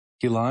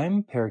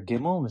Kilayim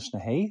Mishnah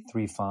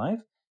 3.5.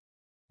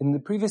 In the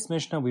previous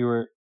Mishnah, we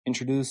were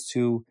introduced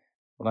to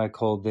what I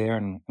called there,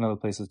 and in other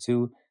places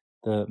too,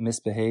 the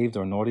misbehaved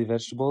or naughty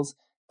vegetables,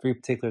 three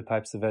particular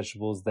types of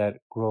vegetables that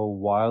grow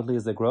wildly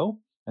as they grow.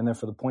 And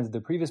therefore, the point of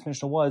the previous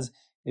Mishnah was,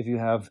 if you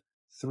have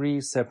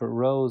three separate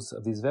rows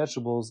of these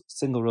vegetables,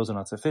 single rows are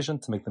not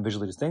sufficient to make them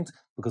visually distinct,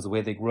 because the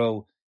way they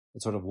grow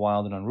is sort of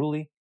wild and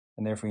unruly,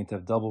 and therefore you need to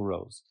have double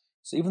rows.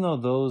 So even though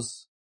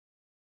those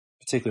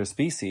particular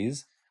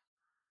species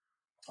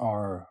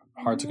are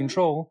hard to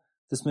control,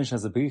 this Mishnah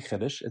has a big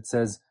chiddush. It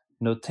says,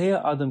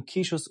 Notea Adam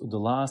Kishus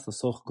Udalas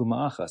Lasoch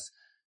Guma'achas.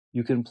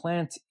 You can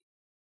plant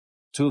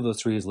two of those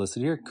trees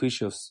listed here.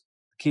 Kishus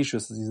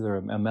is either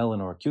a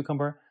melon or a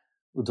cucumber.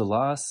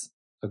 Udalas,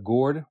 a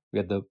gourd. We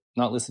had the,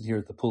 not listed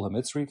here, the Pul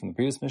HaMitzri from the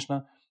previous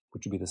Mishnah,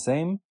 which would be the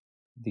same.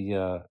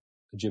 The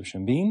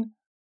Egyptian bean.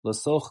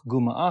 Lasoch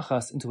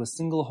Guma'achas, into a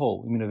single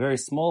hole. I mean, a very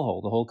small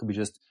hole. The hole could be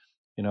just,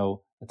 a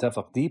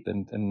tefach deep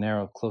and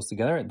narrow close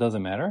together. It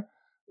doesn't matter.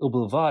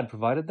 Ubelvad,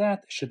 provided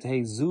that,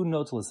 shetei zu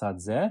not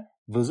l'tzad zeh,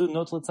 v'zu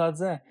not l'tzad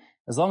zeh.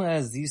 As long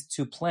as these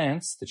two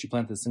plants that you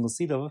planted a single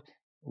seed of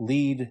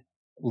lean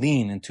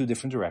in two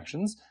different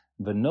directions,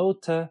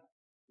 v'nota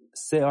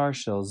se'ar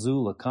shel zu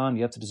lakan,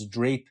 you have to just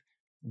drape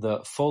the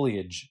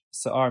foliage.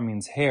 Se'ar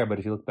means hair, but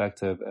if you look back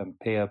to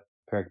Peah,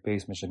 Perek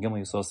Beis, Mishnah Gimel,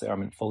 you saw se'ar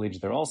meant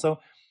foliage there also.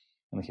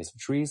 In the case of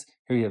trees,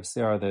 here you have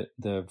se'ar,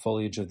 the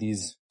foliage of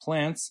these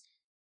plants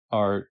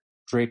are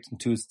draped in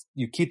two,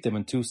 you keep them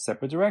in two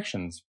separate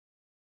directions.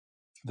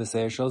 The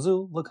se'er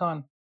shalzu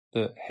lakan,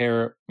 the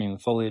hair, meaning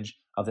the foliage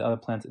of the other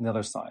plant on the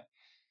other side.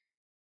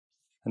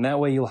 And that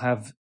way you'll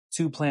have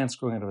two plants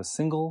growing out of a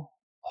single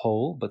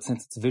hole, but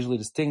since it's visually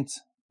distinct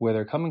where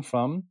they're coming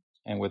from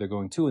and where they're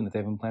going to, and that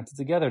they've been planted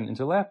together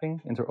and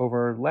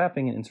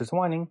overlapping and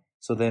intertwining,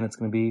 so then it's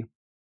going to be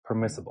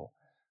permissible.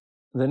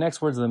 The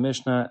next words of the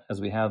Mishnah,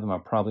 as we have them, are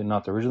probably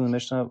not the original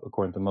Mishnah,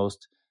 according to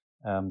most.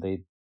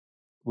 They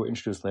were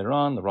introduced later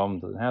on, the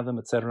Rambam doesn't have them,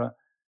 etc.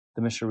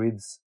 The Mishnah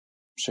reads,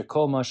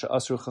 Shekol ma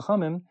she'asru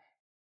chachamim,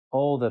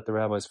 all that the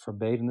rabbis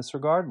forbade in this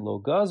regard,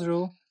 lo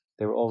gazru,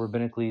 they were all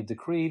rabbinically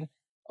decreed,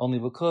 only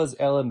because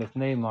ela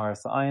mipnei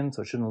maras ayin,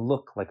 so it shouldn't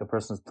look like a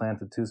person has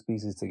planted two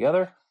species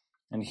together.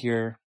 And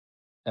here,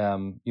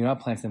 you're not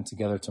planting them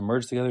together to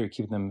merge together, you're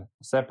keeping them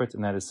separate,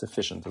 and that is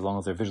sufficient, as long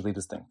as they're visually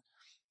distinct.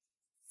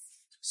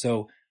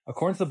 So,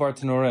 according to the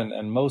Bartanura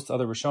and most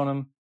other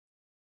Rishonim,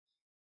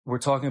 we're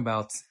talking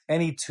about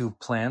any two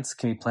plants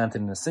can be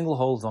planted in a single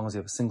hole as long as you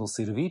have a single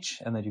seed of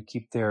each, and that you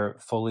keep their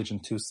foliage in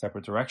two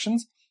separate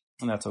directions,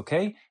 and that's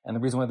okay. And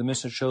the reason why the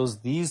Mishnah shows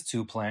these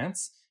two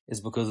plants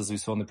is because, as we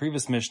saw in the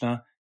previous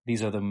Mishnah,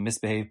 these are the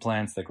misbehaved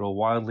plants that grow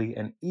wildly,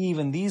 and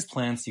even these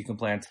plants you can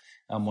plant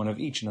one of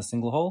each in a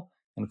single hole,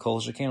 and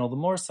kol shekain, all the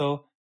more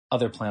so,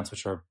 other plants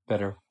which are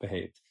better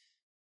behaved.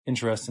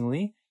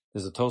 Interestingly,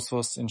 there's a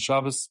Tosfos in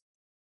Shabbos,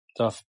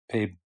 Daf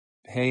Pei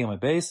Hey on my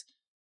base,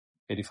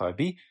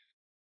 85b.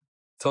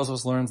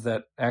 Tosfos learns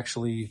that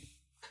actually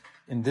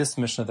in this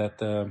Mishnah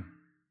that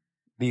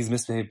these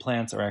misbehaved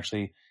plants are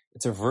actually,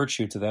 it's a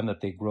virtue to them that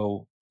they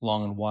grow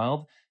long and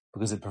wild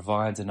because it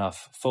provides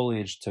enough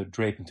foliage to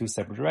drape in two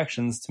separate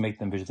directions to make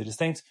them visually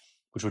distinct,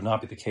 which would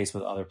not be the case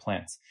with other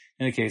plants.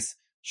 In any case,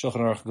 Shulchan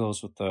Aruch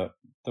goes with the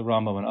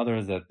Rambam and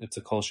others that it's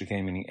a kol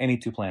shekain, meaning any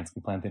two plants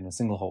can be planted in a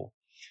single hole.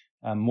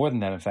 More than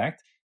that, in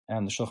fact,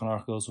 and the Shulchan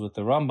Aruch goes with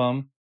the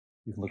Rambam.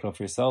 You can look it up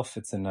for yourself.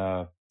 It's in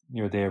Yoreh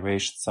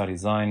Reish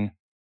Tzadi Zayin,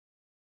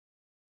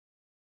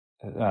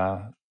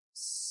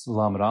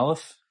 Lamed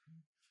Aleph.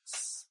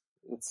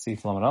 Let's see,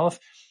 Lamed Aleph.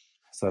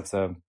 So that's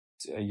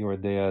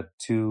Yoreh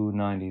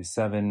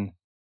 297,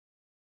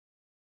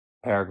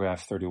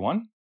 paragraph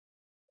 31.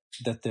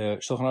 That the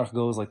Shulchan Aruch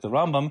goes like the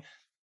Rambam,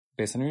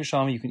 based on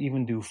Yerushalmi, you can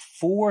even do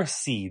 4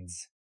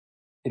 seeds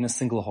in a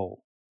single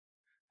hole.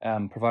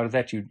 Provided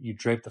that you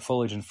drape the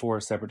foliage in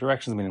 4 separate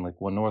directions, meaning like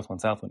one north, one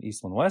south, one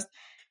east, one west,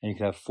 and you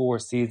could have 4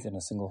 seeds in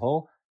a single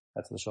hole.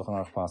 That's what the Shulchan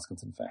Aruch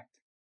paskins, in fact.